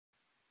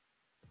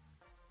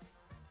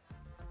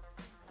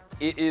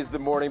It is the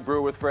Morning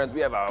Brew with Friends.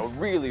 We have a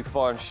really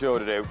fun show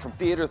today. From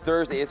Theater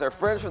Thursday, it's our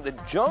friends from the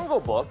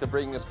Jungle Book. They're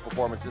bringing us a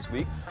performance this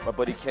week. My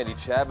buddy Kenny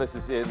Chavez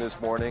is in this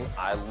morning.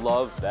 I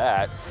love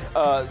that.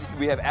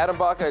 We have Adam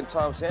Baca and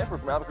Tom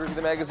Sanford from Albuquerque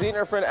the Magazine.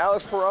 Our friend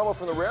Alex Paramo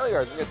from the Rail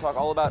Yards. We're going to talk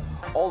all about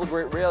all the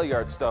great rail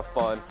yard stuff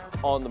fun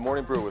on the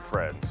Morning Brew with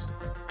Friends.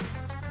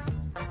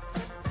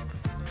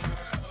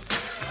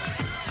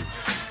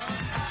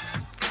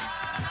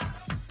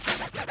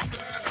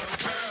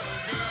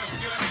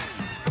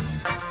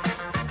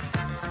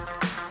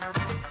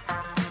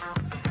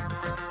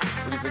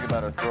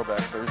 About our Throwback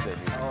Thursday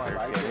music here,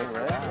 like Kenny, it.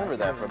 right? Yeah, Remember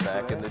that from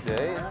back in the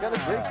day? It's got a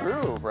great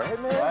groove,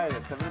 right, man? Right,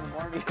 at 7 in the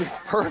morning. It's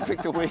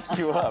perfect to wake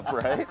you up,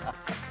 right?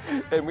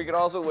 And we can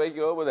also wake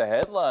you up with the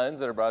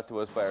headlines that are brought to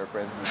us by our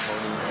friends in the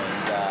Tony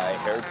and Guy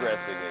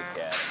Hairdressing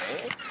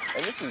Academy.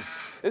 And this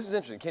is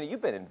interesting. Kenny,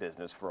 you've been in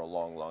business for a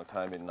long, long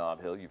time in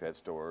Nob Hill. You've had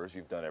stores.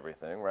 You've done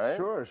everything, right?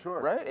 Sure.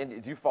 Right?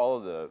 And do you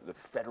follow the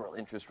federal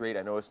interest rate?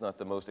 I know it's not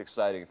the most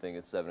exciting thing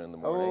at 7 in the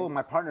morning. Oh,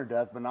 my partner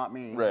does, but not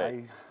me.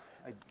 Right.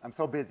 I'm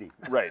so busy.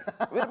 Right.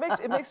 But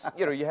it makes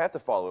you have to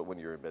follow it when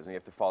you're in business. You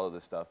have to follow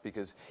this stuff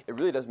because it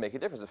really does make a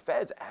difference. The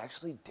Fed's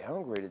actually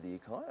downgraded the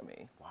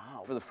economy.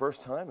 Wow. For the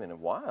first time in a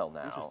while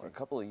now, a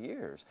couple of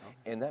years.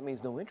 And that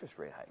means no interest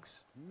rate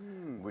hikes.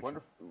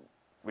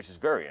 Which is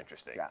very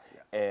interesting. Yeah.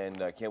 And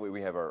can't wait.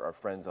 We have our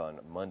friends on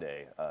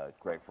Monday,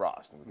 Greg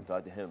Frost, and we can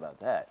talk to him about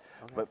that.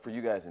 Okay. But for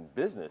you guys in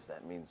business,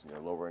 that means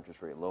lower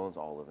interest rate loans,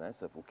 all of that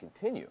stuff will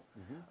continue.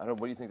 I don't know,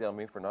 what do you think that'll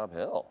mean for Nob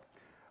Hill?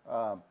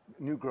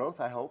 New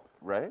growth, I hope.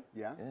 Right?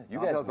 Yeah. You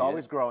Nob guys Hill's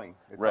always growing.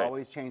 It's right.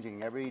 always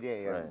changing every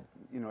day. Right.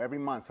 Every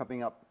month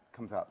something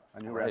comes up, a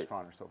new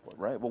restaurant or so forth.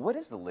 Right. Well, what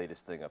is the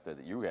latest thing up there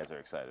that you guys are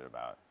excited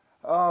about?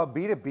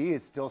 B2B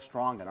is still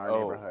strong in our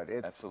neighborhood.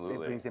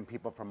 Absolutely. It brings in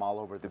people from all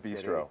over the city.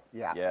 Bistro.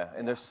 Yeah. Yeah.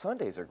 And their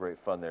Sundays are great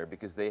fun there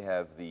because they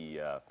have the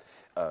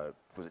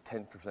was it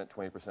 10%,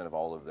 20% of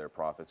all of their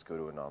profits go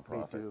to a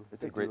nonprofit. They do.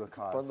 It's a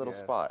fun little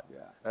yes. spot.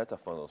 Yeah. That's a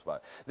fun little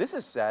spot. This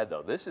is sad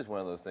though. This is one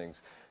of those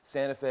things.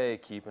 Santa Fe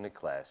keeping it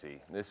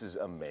classy. This is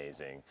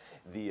amazing.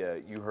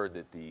 You heard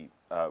that the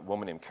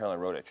woman named Caroline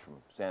Rodich from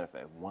Santa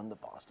Fe won the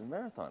Boston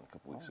Marathon a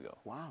couple weeks ago.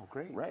 Wow,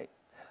 great. Right.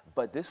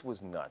 But this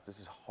was nuts. This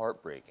is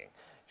heartbreaking.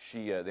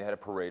 They had a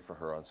parade for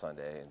her on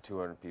Sunday, and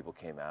 200 people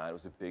came out. It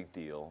was a big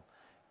deal,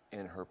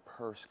 and her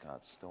purse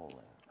got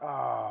stolen.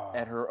 Oh.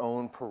 At her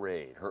own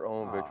parade, her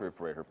own victory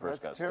parade, her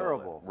purse got stolen. That's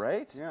terrible.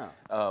 Right? Yeah.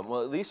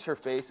 Well, at least her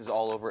face is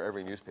all over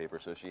every newspaper,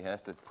 so she has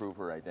to prove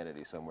her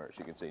identity somewhere.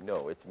 She can say,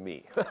 no, it's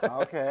me.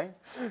 Okay.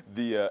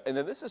 And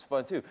then this is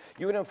fun, too.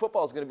 UNM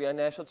football is going to be on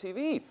national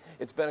TV.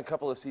 It's been a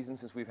couple of seasons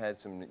since we've had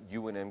some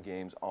UNM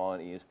games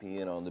on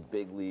ESPN, on the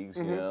big leagues,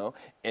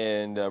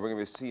 and we're going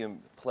to see them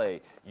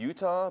play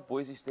Utah,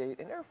 Boise State,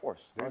 and Air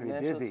Force on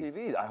national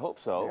TV. I hope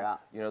so.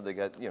 Yeah. They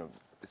got,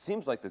 it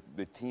seems like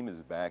the team is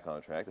back on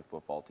track, the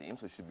football team,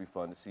 so it should be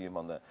fun to see them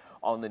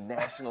on the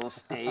national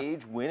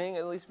stage, winning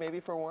at least maybe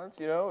for once.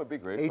 It'd be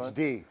great fun.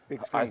 HD,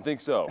 big screen. I think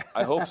so.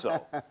 I hope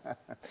so.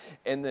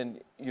 And then,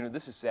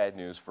 this is sad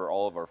news for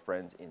all of our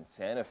friends in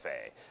Santa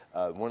Fe.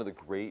 One of the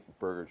great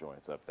burger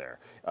joints up there,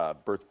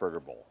 Bert's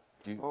Burger Bowl.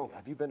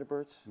 Have you been to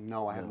Bert's?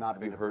 No, I have not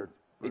been to Bert's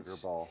Burger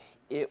Bowl.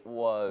 It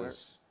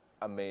was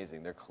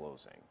amazing. They're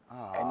closing.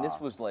 And this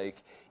was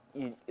like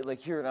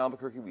here in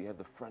Albuquerque, we have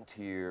the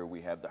Frontier, we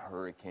have the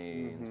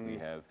Hurricanes, we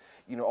have,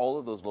 all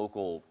of those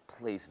local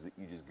places that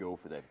you just go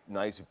for that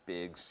nice,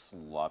 big,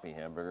 sloppy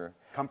hamburger.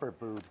 Comfort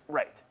food.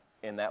 Right.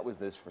 And that was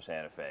this for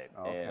Santa Fe.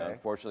 Okay. And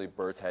unfortunately,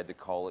 Bert's had to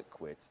call it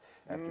quits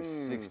after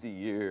 60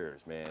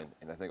 years, man.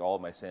 And I think all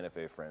of my Santa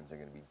Fe friends are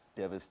going to be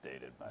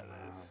devastated by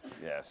this.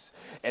 Yes.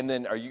 And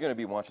then, are you going to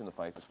be watching the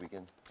fight this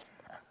weekend?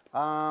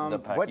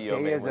 What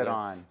day is it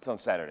on? It's on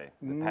Saturday.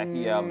 The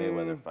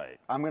Pacquiao-Mayweather fight.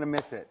 I'm going to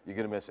miss it. You're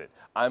going to miss it.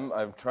 I'm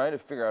trying to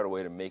figure out a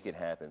way to make it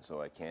happen so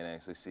I can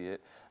actually see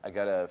it. I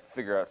got to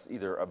figure out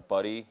either a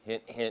buddy,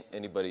 hint,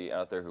 anybody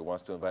out there who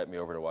wants to invite me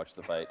over to watch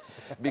the fight.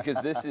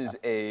 Because this is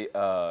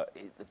the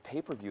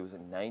pay-per-view is a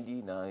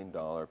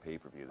 $99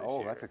 pay-per-view this year.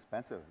 Oh, that's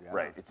expensive. Yeah.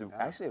 Right. It's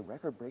actually a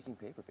record-breaking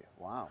pay-per-view.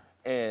 Wow.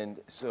 And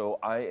so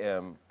I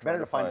am better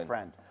to find a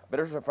friend.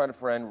 Better to find a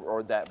friend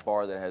or that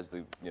bar that has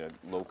the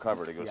low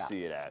cover to go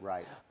see it at.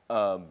 Right.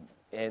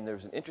 And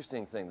there's an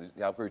interesting thing.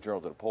 The Albuquerque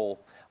Journal did a poll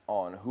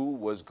on who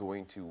was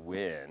going to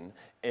win,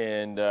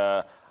 and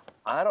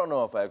I don't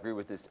know if I agree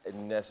with this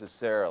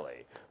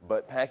necessarily,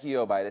 but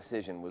Pacquiao by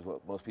decision was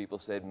what most people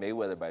said.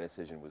 Mayweather by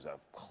decision was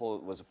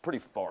a pretty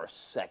far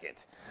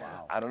second.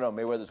 Wow. I don't know.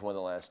 Mayweather's won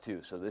the last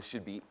two, so this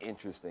should be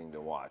interesting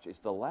to watch. It's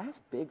the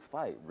last big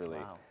fight, really.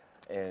 Wow.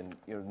 And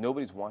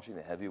nobody's watching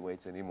the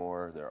heavyweights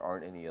anymore. There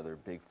aren't any other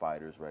big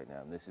fighters right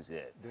now, and this is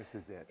it. This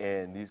is it.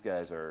 And these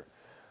guys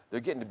they're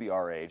getting to be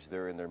our age.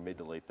 They're in their mid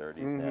to late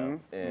 30s now.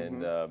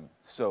 And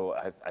so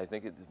I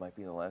think this might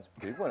be the last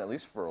big one, at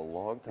least for a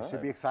long time. It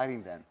should be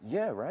exciting then.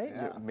 Yeah, right?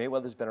 Yeah.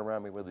 Mayweather's been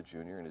around, Mayweather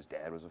Jr., and his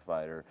dad was a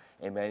fighter.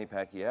 And Manny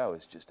Pacquiao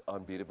is just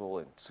unbeatable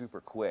and super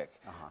quick.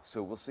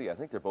 So we'll see. I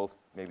think they're both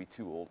maybe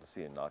too old to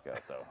see a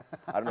knockout, though.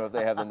 I don't know if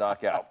they have the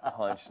knockout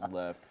punch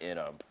left in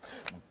them.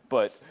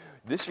 But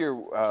This year,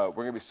 we're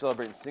going to be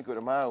celebrating Cinco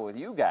de Mayo with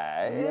you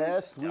guys.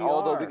 Yes, we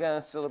Although are. we're going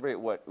to celebrate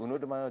what? Uno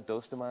de Mayo,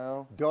 Dos de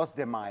Mayo? Dos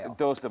de Mayo.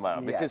 Dos de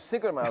Mayo. Because Yes.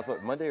 Cinco de Mayo is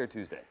what, Monday or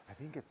Tuesday? I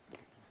think it's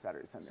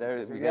Saturday, Sunday.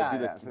 Saturday. We Yeah,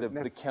 got to do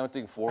yeah. the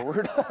counting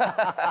forward.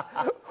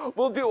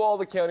 We'll do all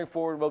the counting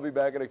forward. We'll be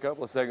back in a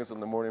couple of seconds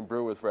on the Morning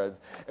Brew with Friends,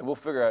 and we'll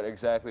figure out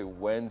exactly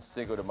when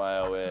Cinco de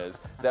Mayo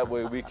is. That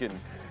way we can,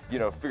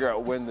 figure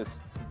out when this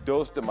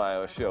Dos de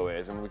Mayo show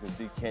is, and we can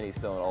see Kenny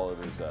selling all of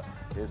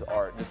his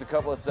art. Just a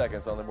couple of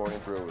seconds on the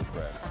Morning Brew with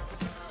Friends.